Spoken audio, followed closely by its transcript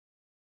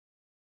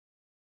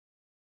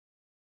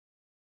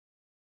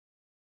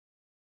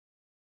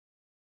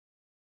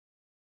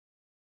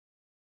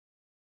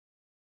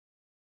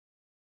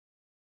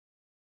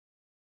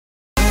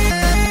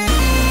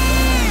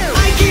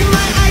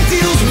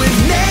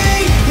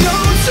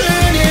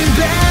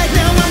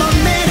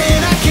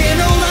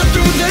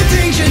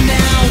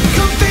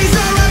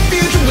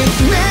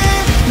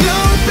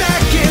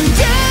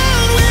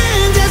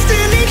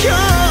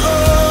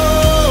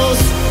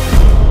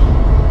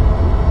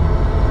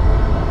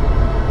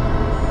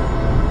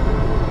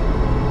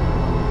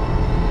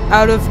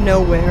out of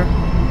nowhere,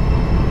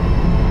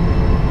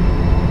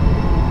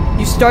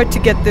 you start to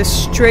get this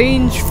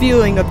strange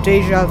feeling of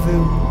deja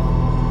vu.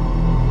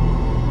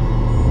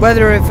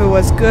 Whether if it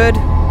was good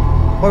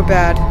or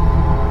bad,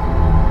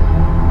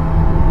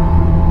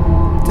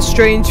 the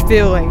strange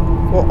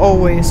feeling will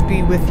always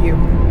be with you.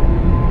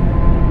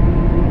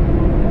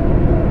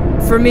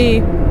 For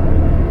me,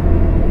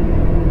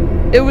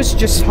 it was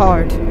just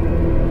hard.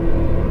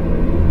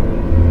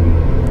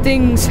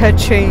 Things had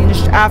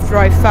changed after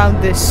I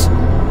found this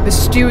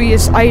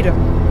mysterious item.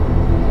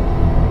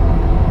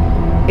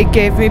 It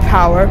gave me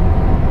power,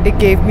 it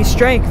gave me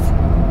strength,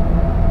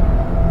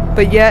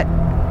 but yet,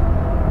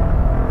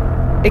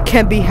 it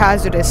can be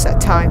hazardous at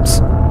times.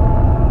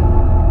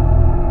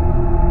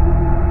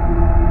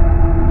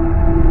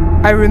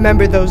 I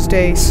remember those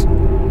days,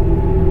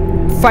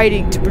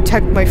 fighting to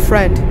protect my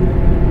friend,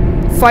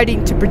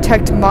 fighting to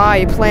protect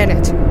my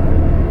planet,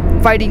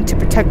 fighting to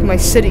protect my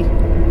city.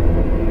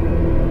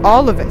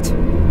 All of it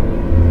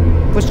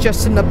was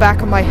just in the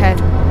back of my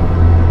head.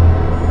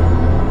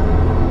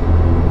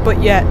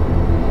 But yet,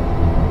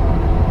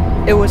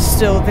 it was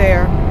still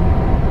there.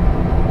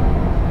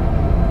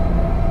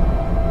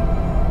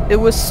 It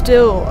was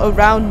still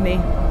around me.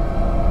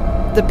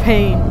 The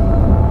pain,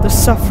 the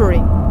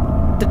suffering,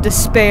 the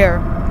despair.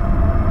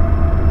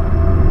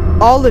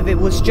 All of it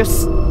was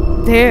just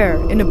there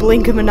in a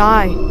blink of an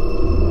eye.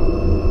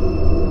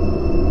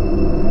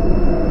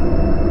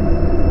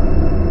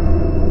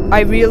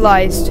 I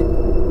realized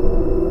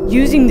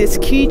using this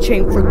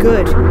keychain for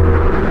good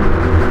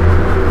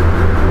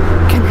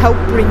can help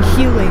bring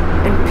healing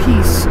and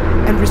peace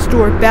and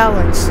restore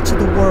balance to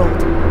the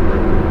world.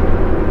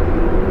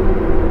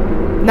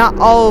 Not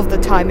all of the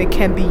time it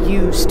can be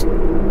used.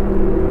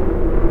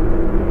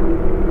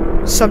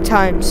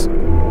 Sometimes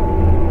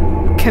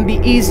it can be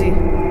easy.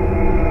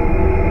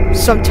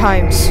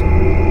 Sometimes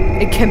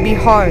it can be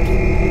hard.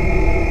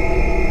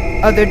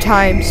 Other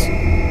times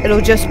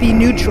it'll just be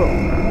neutral.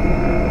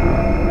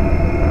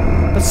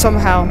 But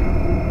somehow,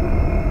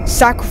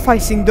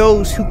 sacrificing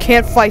those who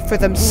can't fight for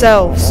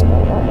themselves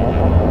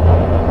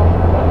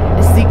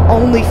is the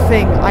only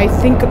thing I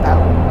think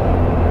about,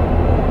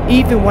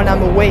 even when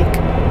I'm awake.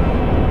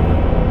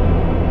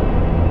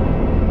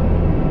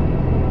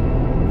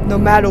 No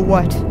matter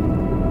what,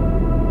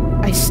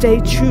 I stay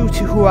true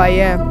to who I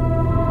am.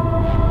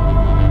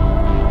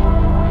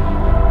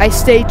 I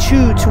stay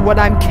true to what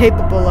I'm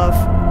capable of.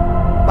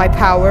 My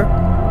power,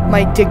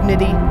 my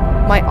dignity,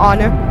 my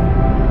honor.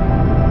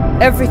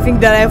 Everything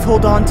that I've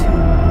held on to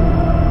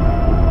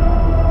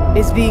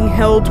is being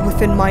held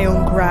within my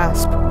own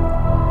grasp.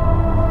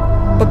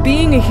 But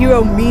being a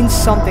hero means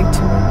something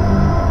to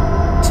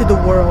me, to the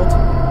world,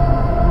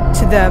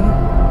 to them,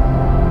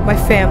 my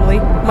family,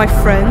 my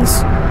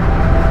friends.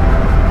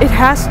 It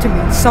has to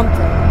mean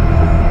something.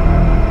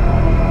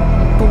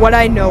 But what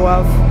I know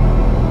of,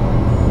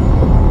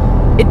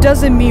 it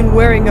doesn't mean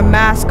wearing a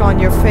mask on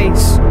your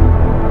face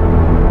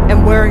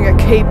and wearing a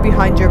cape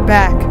behind your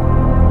back.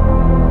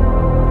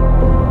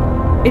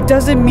 It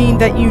doesn't mean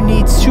that you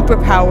need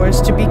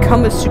superpowers to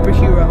become a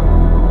superhero.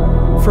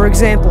 For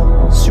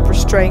example, super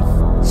strength,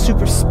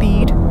 super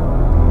speed,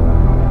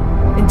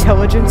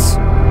 intelligence.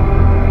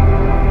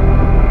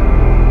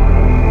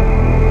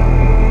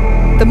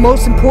 The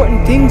most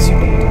important things you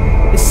need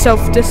is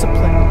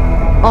self-discipline,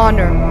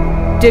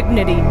 honor,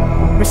 dignity,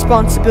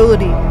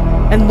 responsibility,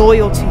 and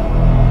loyalty.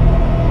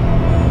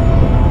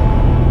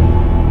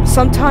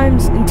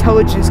 Sometimes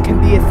intelligence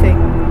can be a thing.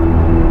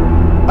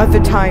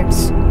 Other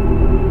times,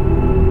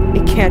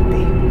 it can't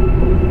be.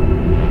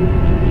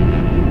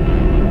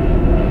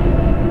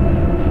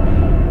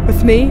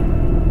 With me,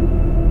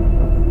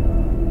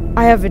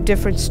 I have a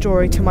different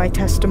story to my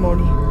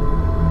testimony.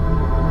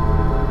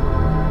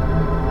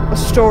 A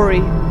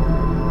story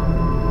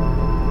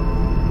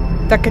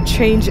that could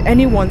change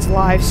anyone's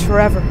lives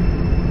forever.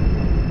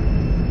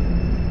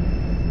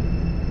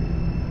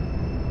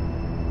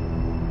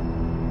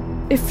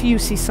 If you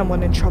see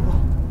someone in trouble,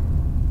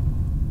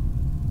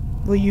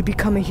 will you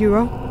become a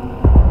hero?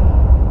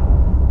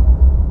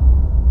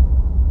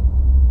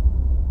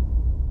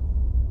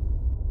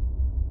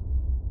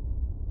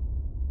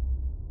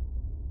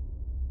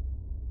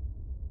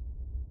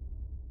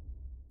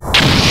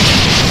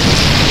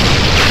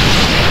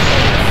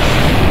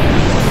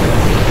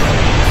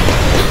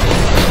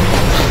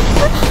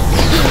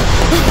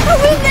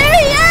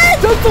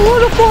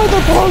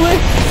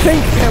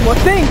 Think, Pamela,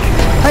 think!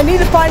 I need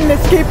to find an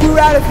escape route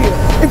out of here.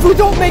 If we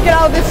don't make it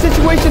out of this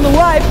situation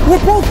alive, we're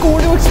both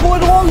going to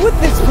explode along with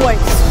this place.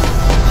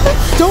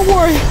 Don't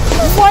worry,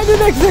 we'll find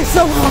an exit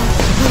somehow.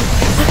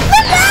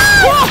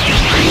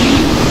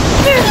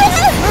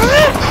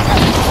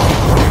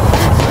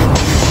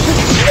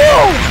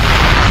 No!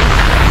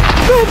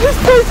 Man, this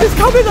place is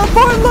coming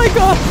apart like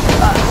a...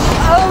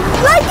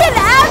 like an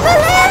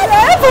avalanche? An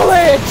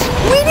avalanche!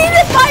 We need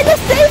to find a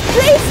safe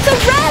place to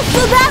rest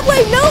so that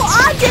way no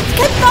objects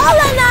can fall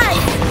on us!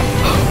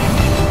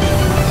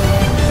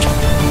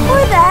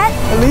 Or that.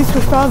 At least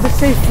we found the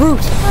safe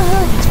route.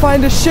 Let's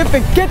find a ship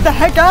and get the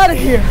heck out of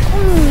here.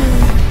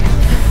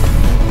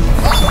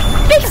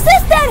 Big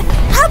sister,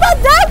 how about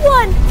that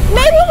one?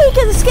 Maybe we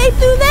can escape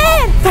through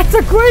there. That's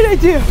a great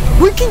idea.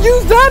 We can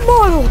use that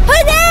model.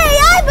 Hooray,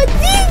 I'm a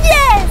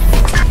genius.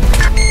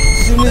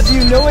 As soon as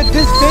you know it,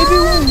 this baby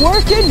will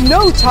work in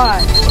no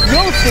time.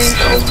 You'll see.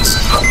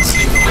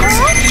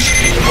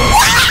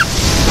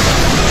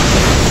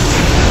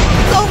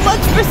 So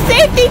much for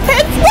safety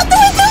tips. What do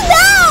we do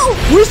now?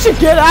 We should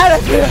get out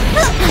of here.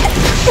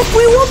 If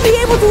we won't be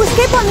able to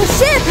escape on the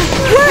ship,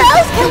 where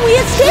else can we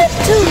escape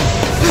to?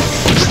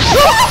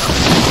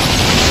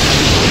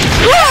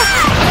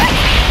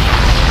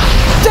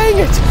 Dang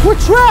it! We're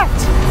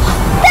trapped!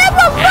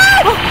 Never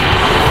mind!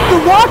 The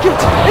rocket!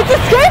 It's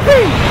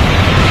escaping!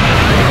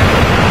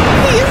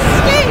 We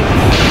escaped!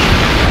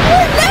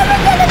 We're never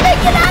gonna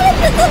make it out of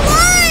this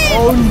alive!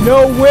 Oh no,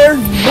 we're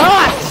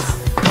not!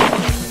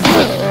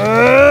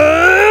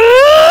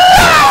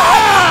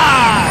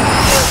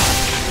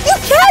 You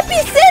can't be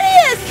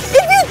serious!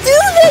 If you do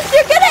this,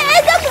 you're gonna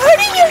end up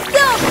hurting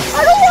yourself! I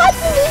don't want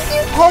to lose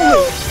you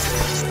Holly,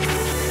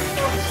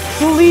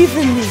 believe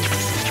in me.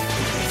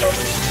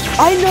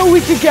 I know we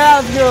can get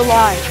out of here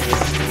alive.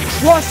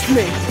 Trust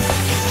me.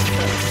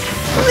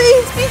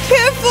 Please be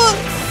careful!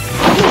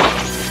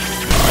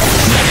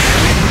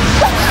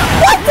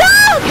 What's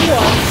up?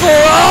 For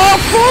all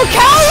full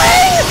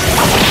cowling!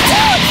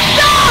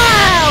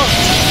 Style!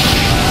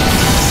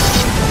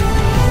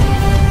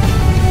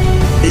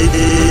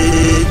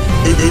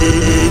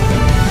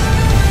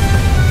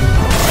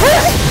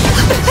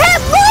 Hey,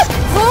 look!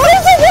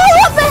 There's a wall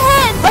up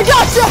ahead! I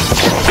gotcha!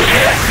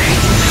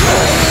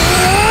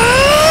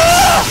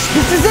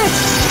 This is it!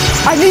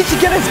 I need to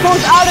get us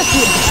both out of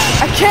here!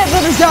 I can't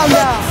let her down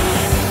now!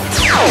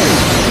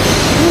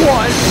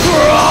 One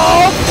for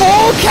all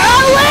full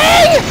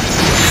cowling!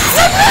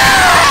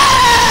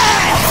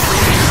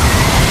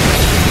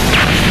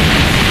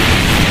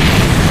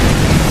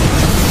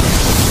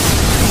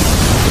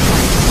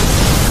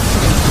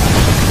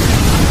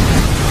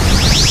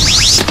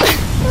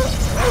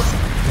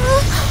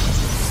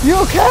 You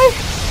okay?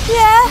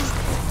 Yeah.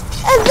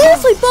 At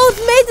least we both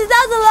made it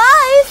out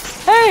alive.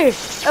 Hey,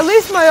 at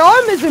least my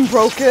arm isn't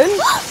broken.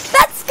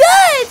 That's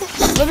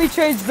good. Let me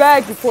change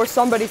back before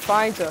somebody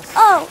finds us.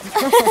 Oh.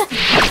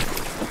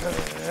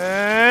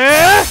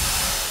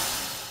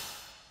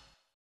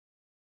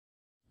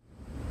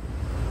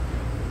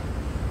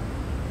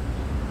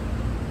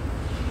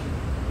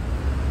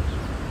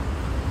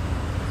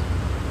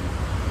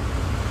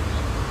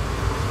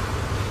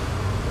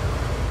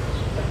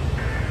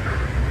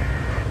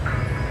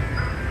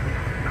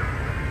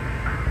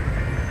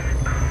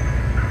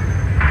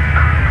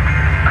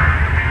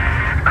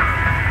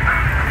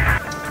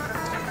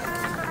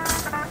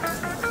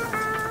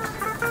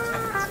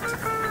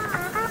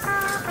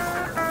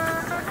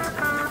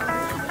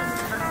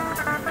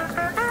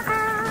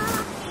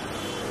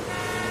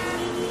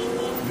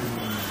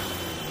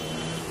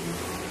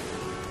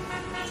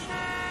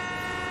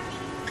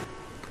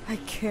 I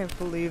can't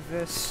believe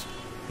this.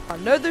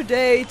 Another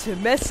day to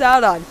miss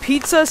out on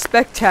Pizza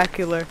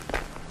Spectacular.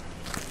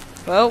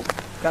 Well,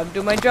 gotta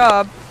do my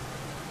job.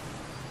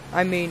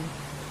 I mean,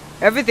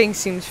 everything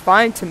seems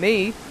fine to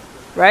me,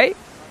 right?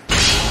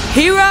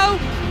 Hero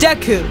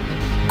Deku.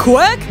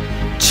 Quick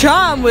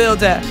charm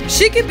wielder.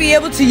 She could be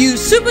able to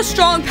use super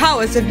strong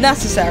powers if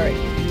necessary.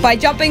 By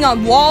jumping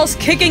on walls,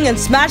 kicking and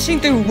smashing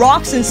through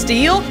rocks and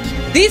steel,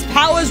 these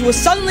powers were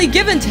suddenly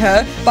given to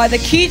her by the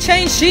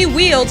keychain she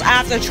wields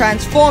after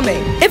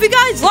transforming. If you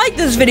guys like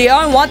this video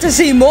and want to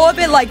see more of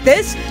it like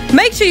this,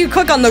 make sure you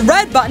click on the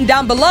red button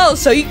down below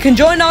so you can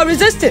join our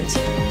resistance.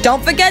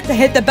 Don't forget to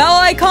hit the bell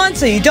icon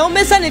so you don't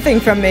miss anything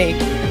from me.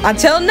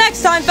 Until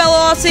next time, fellow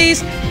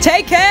Aussies,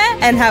 take care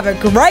and have a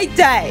great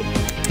day.